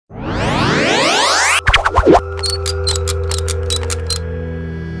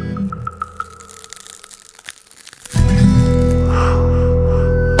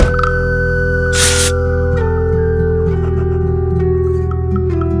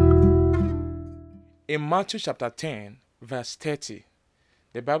In Matthew chapter 10, verse 30,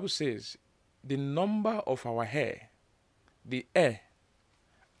 the Bible says, the number of our hair, the hair,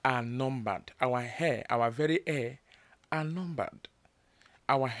 are numbered. Our hair, our very hair, are numbered.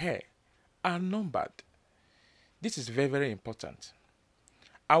 Our hair are numbered. This is very, very important.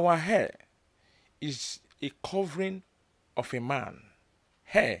 Our hair is a covering of a man.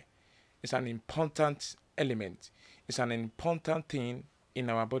 Hair is an important element. It's an important thing in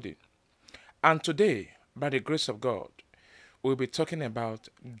our body. And today, by the grace of God, we'll be talking about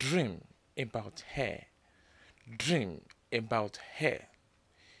dream about hair. Dream about hair.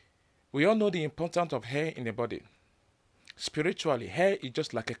 We all know the importance of hair in the body. Spiritually, hair is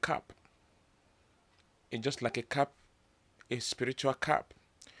just like a cap. It's just like a cap, a spiritual cap.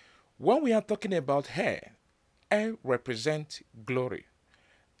 When we are talking about hair, hair represents glory.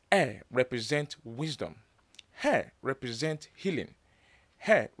 Hair represents wisdom. Hair represents healing.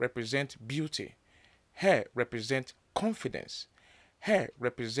 Hair represents beauty. Hair represents confidence. Hair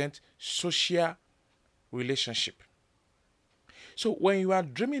represents social relationship. So when you are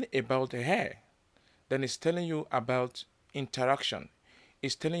dreaming about hair, then it's telling you about interaction.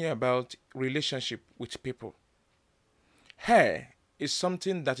 It's telling you about relationship with people. Hair is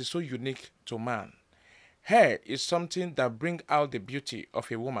something that is so unique to man. Hair is something that brings out the beauty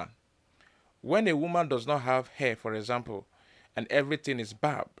of a woman. When a woman does not have hair, for example, and everything is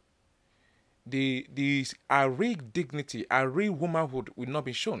barbed, a real dignity, a real womanhood will not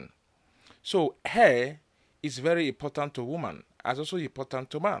be shown. So hair is very important to woman, as also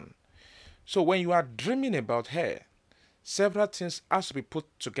important to man. So when you are dreaming about hair, several things has to be put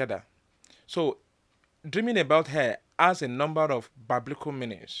together. So dreaming about hair has a number of biblical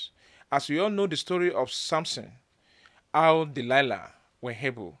meanings. As we all know the story of Samson, how Delilah were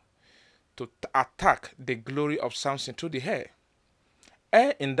able to attack the glory of Samson through the hair.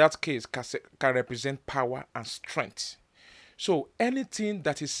 Hair in that case can represent power and strength. So anything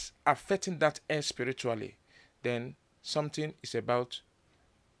that is affecting that hair spiritually, then something is about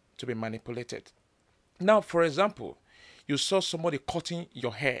to be manipulated. Now, for example, you saw somebody cutting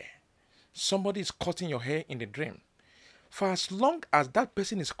your hair. Somebody is cutting your hair in the dream. For as long as that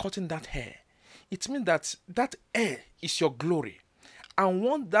person is cutting that hair, it means that that hair is your glory. And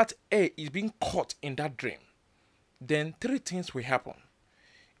once that hair is being cut in that dream, then three things will happen.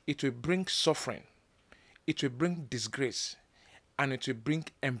 It will bring suffering, it will bring disgrace, and it will bring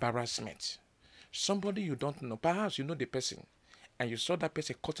embarrassment. Somebody you don't know, perhaps you know the person, and you saw that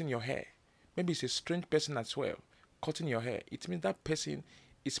person cutting your hair. Maybe it's a strange person as well, cutting your hair. It means that person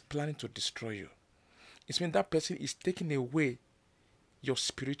is planning to destroy you. It means that person is taking away your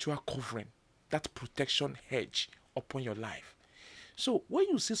spiritual covering, that protection hedge upon your life. So when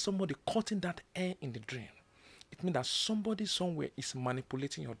you see somebody cutting that hair in the dream, it means that somebody somewhere is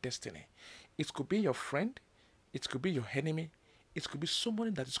manipulating your destiny. It could be your friend, it could be your enemy, it could be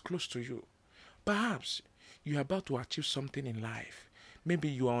somebody that is close to you. Perhaps you are about to achieve something in life. Maybe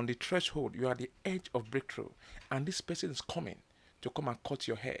you are on the threshold, you are at the edge of breakthrough, and this person is coming to come and cut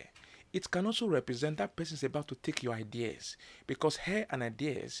your hair. It can also represent that person is about to take your ideas, because hair and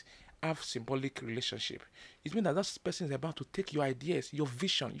ideas have symbolic relationship. It means that that person is about to take your ideas, your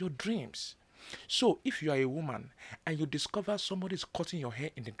vision, your dreams. So if you are a woman and you discover somebody is cutting your hair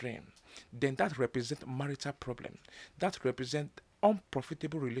in the dream, then that represents marital problem. That represents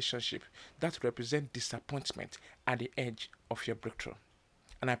unprofitable relationship. That represents disappointment at the edge of your breakthrough.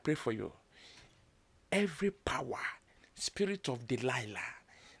 And I pray for you. Every power, spirit of Delilah,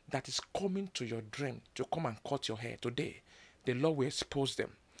 that is coming to your dream to come and cut your hair today, the Lord will expose them.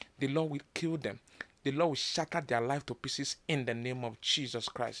 The Lord will kill them. The Lord will shatter their life to pieces in the name of Jesus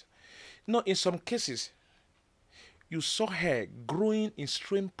Christ. You know, in some cases, you saw hair growing in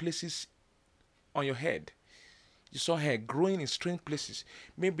strange places on your head. You saw hair growing in strange places.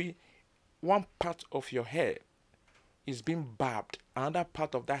 Maybe one part of your hair is being barbed. Another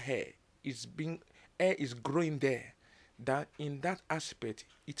part of that hair is growing there. That in that aspect,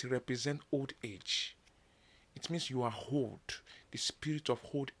 it represents old age. It means you are old. The spirit of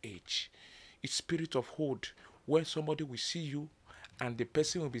old age. It's spirit of old, where somebody will see you and the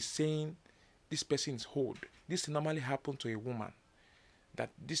person will be saying, this person is old. This normally happens to a woman.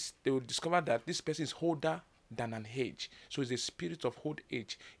 They will discover that this person is older than an age. So it's a spirit of old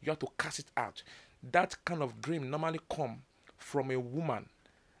age. You have to cast it out. That kind of dream normally comes from a woman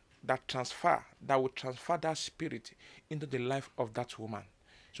that will transfer that spirit into the life of that woman.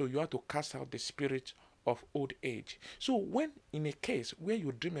 So you have to cast out the spirit of old age. So when in a case where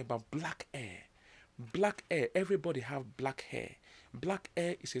you dream about black hair, everybody have black hair, Black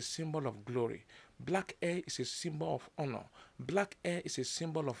hair is a symbol of glory. Black hair is a symbol of honor. Black hair is a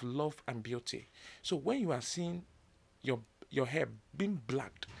symbol of love and beauty. So when you are seeing your your hair being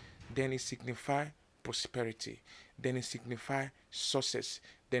black, then it signifies prosperity. Then it signifies success.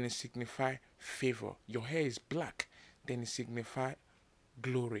 Then it signifies favor. Your hair is black, then it signifies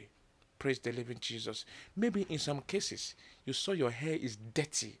glory. Praise the living Jesus. Maybe in some cases, you saw your hair is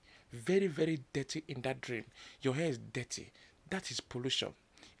dirty, very, very dirty in that dream. Your hair is dirty. That is pollution.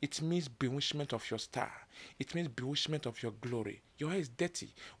 It means bewitchment of your star. It means bewitchment of your glory. Your hair is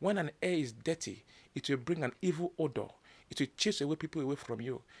dirty. When an hair is dirty, it will bring an evil odor. It will chase away people away from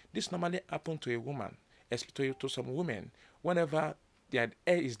you. This normally happens to a woman, especially to some women. Whenever their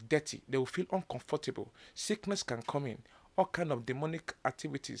hair is dirty, they will feel uncomfortable. Sickness can come in. All kind of demonic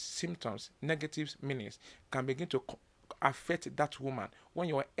activities, symptoms, negative meanings can begin to affect that woman. When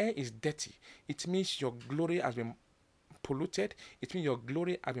your hair is dirty, it means your glory has been polluted. It means your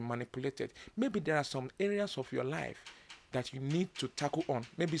glory has been manipulated. Maybe there are some areas of your life that you need to tackle on.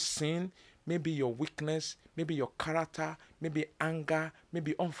 Maybe sin, maybe your weakness, maybe your character, maybe anger,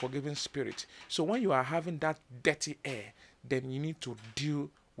 maybe unforgiving spirit. So when you are having that dirty hair, then you need to deal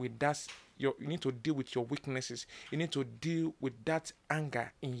with that. You need to deal with your weaknesses. You need to deal with that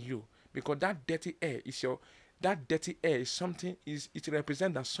anger in you, because that dirty hair is something. It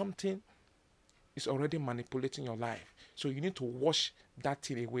represents that something is already manipulating your life. So you need to wash that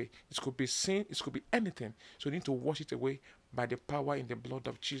thing away. It could be sin, it could be anything. So you need to wash it away by the power in the blood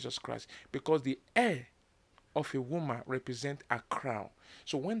of Jesus Christ, because the hair of a woman represents a crown.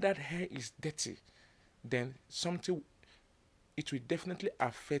 So when that hair is dirty, then it will definitely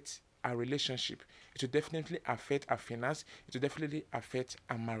affect our relationship. It will definitely affect our finance. It will definitely affect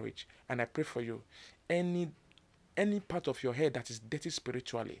our marriage. And I pray for you, any part of your hair that is dirty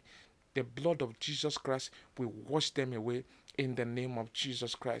spiritually, the blood of Jesus Christ will wash them away in the name of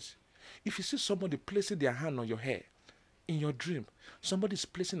Jesus Christ. If you see somebody placing their hand on your hair in your dream, somebody is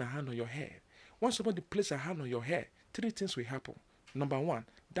placing a hand on your hair. Once somebody places a hand on your hair, 3 things will happen. Number 1,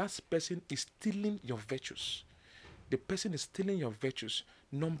 that person is stealing your virtues. The person is stealing your virtues.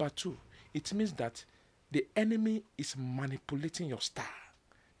 Number 2, it means that the enemy is manipulating your star.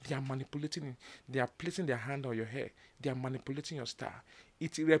 They are manipulating it. They are placing their hand on your hair. They are manipulating your star.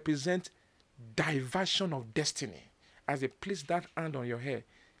 It represents diversion of destiny. As they place that hand on your hair,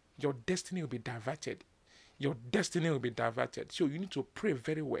 your destiny will be diverted. Your destiny will be diverted. So you need to pray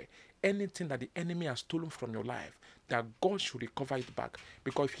very well. Anything that the enemy has stolen from your life, that God should recover it back.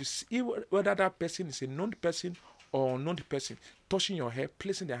 Because if you see whether that person is a known person or unknown person touching your hair,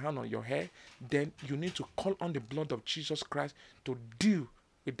 placing their hand on your hair, then you need to call on the blood of Jesus Christ to deal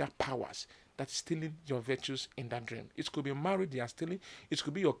with that powers that's stealing your virtues in that dream. It could be marriage they are stealing. It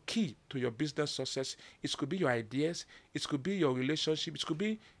could be your key to your business success. It could be your ideas. It could be your relationship. It could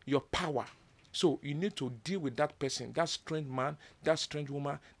be your power. So you need to deal with that person, that strange man, that strange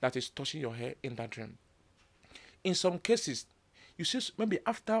woman that is touching your hair in that dream. In some cases, you see maybe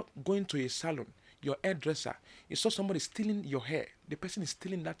after going to a salon, your hairdresser, you saw somebody stealing your hair. The person is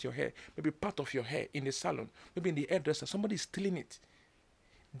stealing your hair, maybe part of your hair in the salon, maybe in the hairdresser, somebody is stealing it.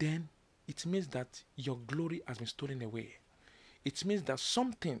 Then it means that your glory has been stolen away. It means that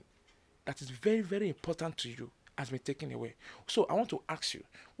something that is very, very important to you has been taken away. So I want to ask you,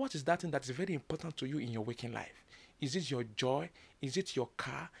 what is that thing that is very important to you in your waking life? Is it your joy? Is it your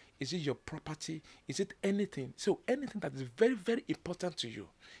car? Is it your property? Is it anything? So anything that is very, very important to you,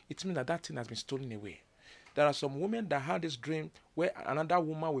 it means that that thing has been stolen away. There are some women that had this dream where another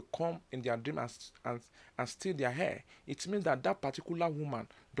woman will come in their dream and steal their hair. It means that that particular woman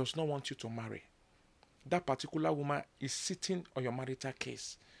does not want you to marry. That particular woman is sitting on your marital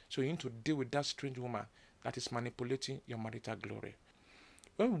case. So you need to deal with that strange woman that is manipulating your marital glory.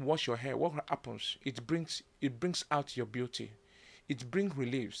 When you wash your hair, what happens? It brings out your beauty. It brings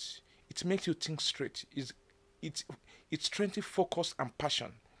reliefs. It makes you think straight. It strengthens focus and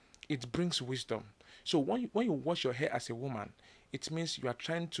passion. It brings wisdom. So when you wash your hair as a woman, it means you are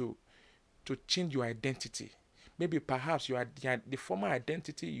trying to change your identity. Maybe perhaps the former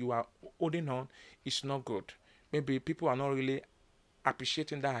identity you are holding on is not good. Maybe people are not really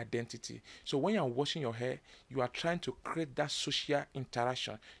appreciating that identity. So when you are washing your hair, you are trying to create that social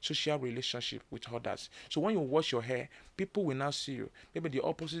interaction, social relationship with others. So when you wash your hair, people will now see you. Maybe the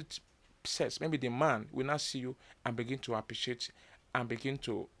opposite sex, maybe the man will now see you and begin to appreciate and begin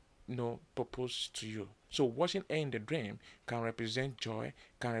to propose to you. So washing hair in the dream can represent joy,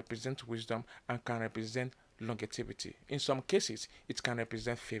 can represent wisdom, and can represent longevity. In some cases, it can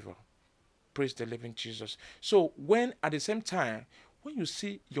represent favor. Praise the living Jesus. So when at the same time, when you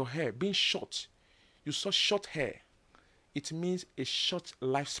see your hair being short, you saw short hair, it means a short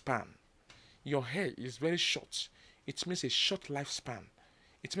lifespan. Your hair is very short. It means a short lifespan.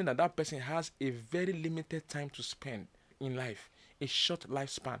 It means that that person has a very limited time to spend in life, a short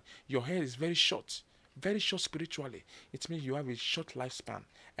lifespan. Your hair is very short spiritually. It means you have a short lifespan.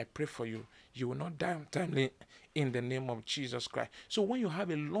 I pray for you. You will not die untimely in the name of Jesus Christ. So when you have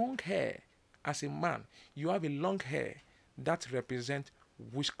a long hair as a man, you have a long hair that represents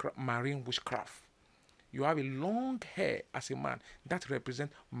witchcraft, marine witchcraft. You have a long hair as a man that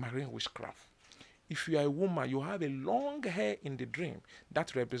represents marine witchcraft. If you are a woman, you have a long hair in the dream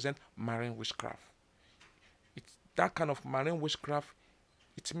that represents marine witchcraft. It's that kind of marine witchcraft.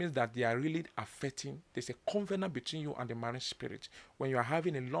 It means that they are really affecting. There's a covenant between you and the marine spirit. When you are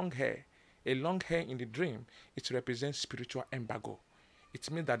having a long hair in the dream, it represents spiritual embargo. It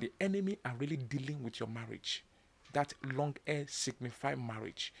means that the enemy are really dealing with your marriage. That long hair signifies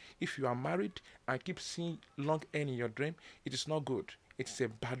marriage. If you are married and keep seeing long hair in your dream, it is not good. It's a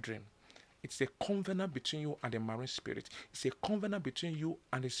bad dream. It's a covenant between you and the marine spirit. It's a covenant between you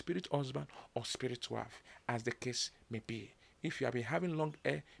and the spirit husband or spirit wife, as the case may be. If you have been having long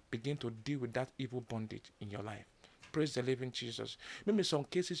hair, begin to deal with that evil bondage in your life. Praise the living Jesus. Maybe in some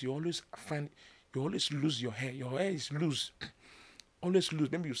cases you always lose your hair. Your hair is loose. Always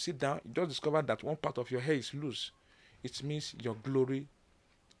loose. Maybe you sit down, you just discover that one part of your hair is loose. It means your glory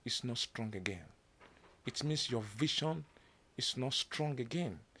is not strong again. It means your vision is not strong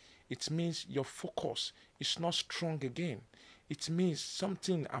again. It means your focus is not strong again. It means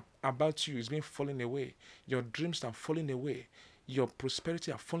something about you is being falling away. Your dreams are falling away. Your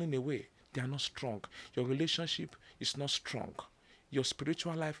prosperity are falling away. They are not strong. Your relationship is not strong. Your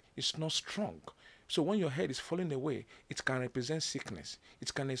spiritual life is not strong. So when your head is falling away, it can represent sickness.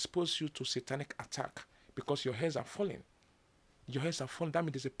 It can expose you to satanic attack because your hairs are falling. Your hairs are falling. That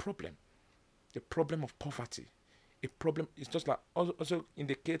means there's a problem. The problem of poverty. A problem is just like also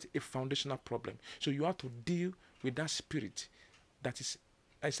indicates a foundational problem. So you have to deal with that spirit that is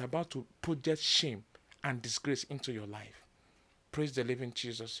about to project shame and disgrace into your life. Praise the living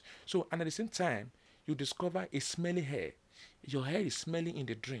Jesus. So, and at the same time, you discover a smelly hair. Your hair is smelly in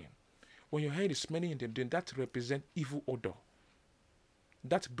the dream. When your hair is smelly in the dream, that represents evil odor.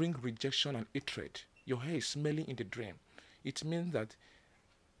 That brings rejection and hatred. Your hair is smelly in the dream. It means that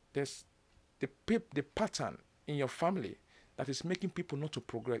there's the pattern in your family that is making people not to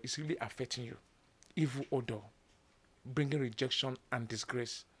progress is really affecting you. Evil odor, bringing rejection and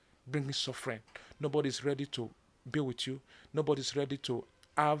disgrace, bringing suffering. Nobody's ready to be with you. Nobody's ready to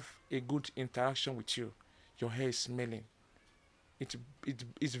have a good interaction with you. Your hair is smelling.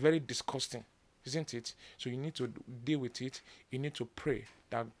 It's very disgusting, isn't it? So you need to deal with it. You need to pray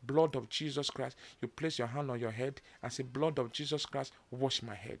that blood of Jesus Christ, you place your hand on your head and say, blood of Jesus Christ, wash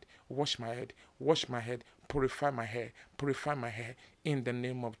my head, wash my head, wash my head, purify my hair in the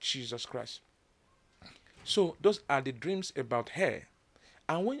name of Jesus Christ. So those are the dreams about hair.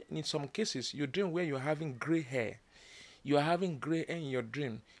 And when in some cases you dream where you're having gray hair, you are having gray hair in your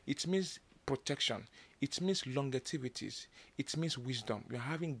dream, it means protection. It means longevities. It means wisdom. You're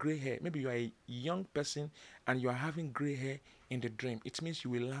having gray hair. Maybe you are a young person and you are having gray hair in the dream. It means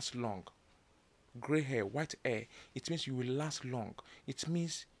you will last long. Gray hair, white hair. It means you will last long. It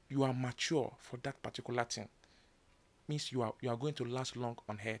means you are mature for that particular thing. It means you are going to last long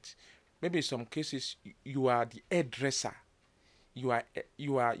on earth. Maybe in some cases you are the hairdresser. You are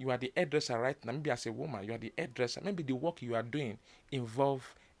the hairdresser right now. Maybe as a woman, you are the hairdresser. Maybe the work you are doing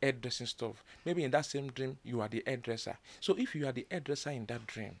involve hairdressing stuff. Maybe in that same dream, you are the hairdresser. So if you are the hairdresser in that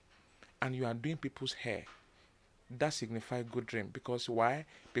dream and you are doing people's hair, that signifies good dream. Because why?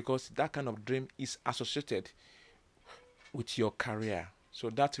 Because that kind of dream is associated with your career.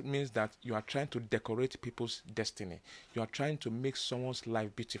 So that means that you are trying to decorate people's destiny. You are trying to make someone's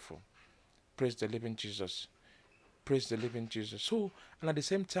life beautiful. Praise the living Jesus. Praise the living Jesus. So, and at the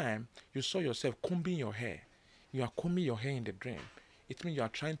same time, you saw yourself combing your hair. You are combing your hair in the dream. It means you are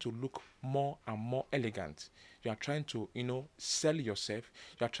trying to look more and more elegant. You are trying to, sell yourself.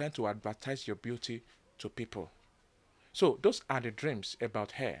 You are trying to advertise your beauty to people. So those are the dreams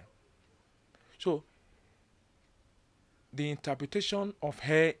about hair. So the interpretation of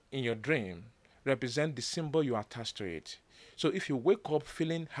hair in your dream represents the symbol you attach to it. So if you wake up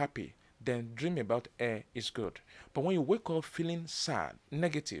feeling happy, then dream about hair is good. But when you wake up feeling sad,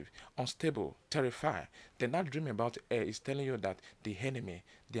 negative, unstable, terrified, then that dream about hair is telling you that the enemy,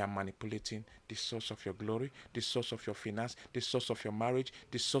 they are manipulating the source of your glory, the source of your finance, the source of your marriage,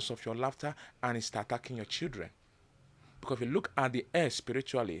 the source of your laughter, and it's attacking your children. Because if you look at the hair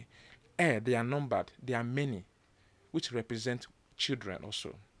spiritually, hair, they are numbered, they are many, which represent children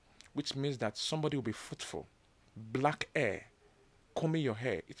also, which means that somebody will be fruitful. black hair combing your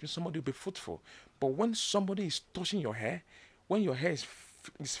hair, it means somebody will be fruitful. But when somebody is touching your hair, when your hair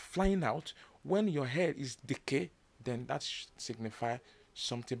is flying out, when your hair is decay, then that signifies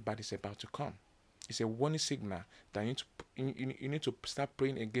something bad is about to come. It's a warning signal that you need to start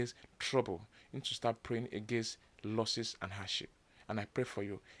praying against trouble. You need to start praying against losses and hardship. And I pray for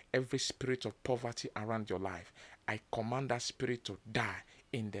you, every spirit of poverty around your life, I command that spirit to die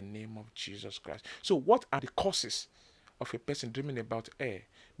in the name of Jesus Christ. So what are the causes of a person dreaming about hair?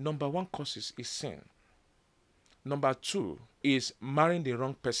 Number one causes is sin. Number two is marrying the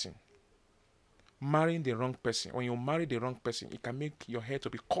wrong person. Marrying the wrong person. When you marry the wrong person, it can make your hair to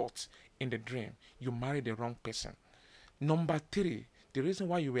be caught in the dream. You marry the wrong person. Number three, the reason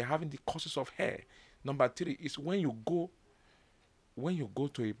why you were having the causes of hair. Number three is when you go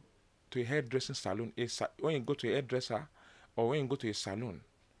to a hairdressing salon, when you go to a hairdresser or when you go to a salon,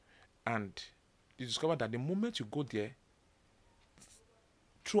 and you discover that the moment you go there,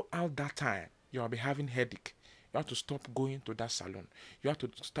 throughout that time, you will be having headache. You have to stop going to that salon. You have to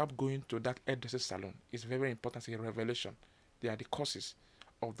stop going to that hairdresser salon. It's very important. It's a revelation. They are the causes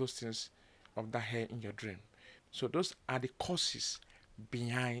of those things, of that hair in your dream. So those are the causes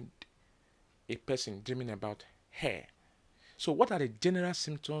behind a person dreaming about hair. So what are the general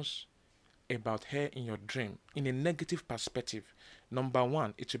symptoms about hair in your dream in a negative perspective? Number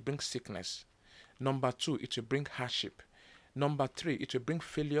one, it will bring sickness. Number two, it will bring hardship. Number three, it will bring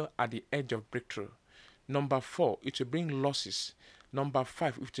failure at the edge of breakthrough. Number four, it will bring losses. Number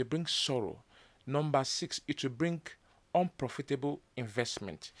five, it will bring sorrow. Number six, it will bring unprofitable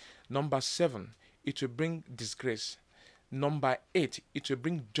investment. Number seven, it will bring disgrace. Number eight, it will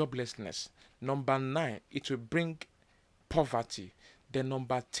bring joblessness. Number nine, it will bring poverty. Then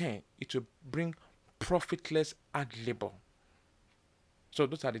number 10, it will bring profitless hard labor. So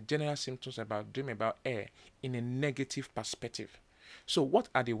those are the general symptoms about dreaming about hair in a negative perspective. So what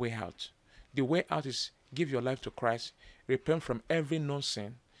are the way out? The way out is give your life to Christ, repent from every known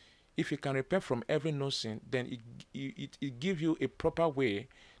sin. If you can repent from every known sin, then it gives you a proper way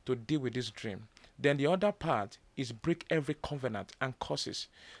to deal with this dream. Then the other part is break every covenant and curses.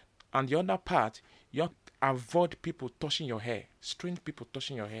 And the other part, you have to avoid people touching your hair, strange people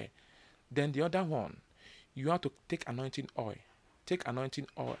touching your hair. Then the other one, you have to take anointing oil. Take anointing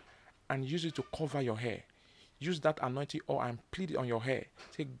oil and use it to cover your hair. Use that anointing oil and plead it on your hair.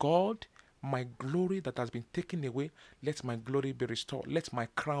 Say, God, my glory that has been taken away, let my glory be restored. Let my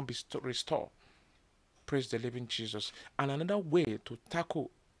crown be restored. Praise the living Jesus. And another way to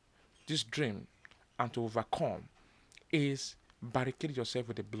tackle this dream and to overcome is barricade yourself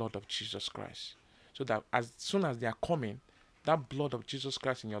with the blood of Jesus Christ. So that as soon as they are coming, that blood of Jesus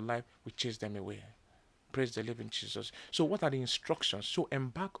Christ in your life will chase them away. Praise the living Jesus. So what are the instructions? So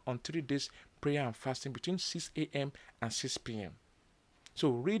embark on 3 days prayer and fasting between 6 a.m. and 6 p.m. So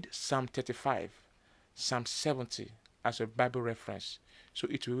read Psalm 35, Psalm 70 as a Bible reference. So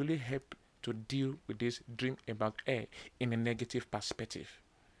it will really help to deal with this dream about hair in a negative perspective.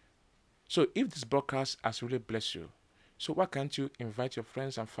 So if this broadcast has really blessed you, so why can't you invite your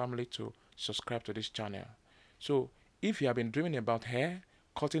friends and family to subscribe to this channel? So if you have been dreaming about hair,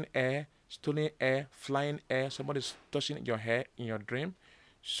 cutting hair, stolen hair, flying hair, somebody's touching your hair in your dream,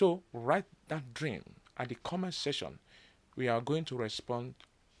 so write that dream at the comment section. We are going to respond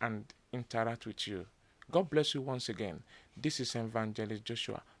and interact with you. God bless you once again. This is Evangelist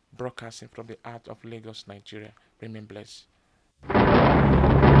Joshua broadcasting from the heart of Lagos, Nigeria. Remain blessed.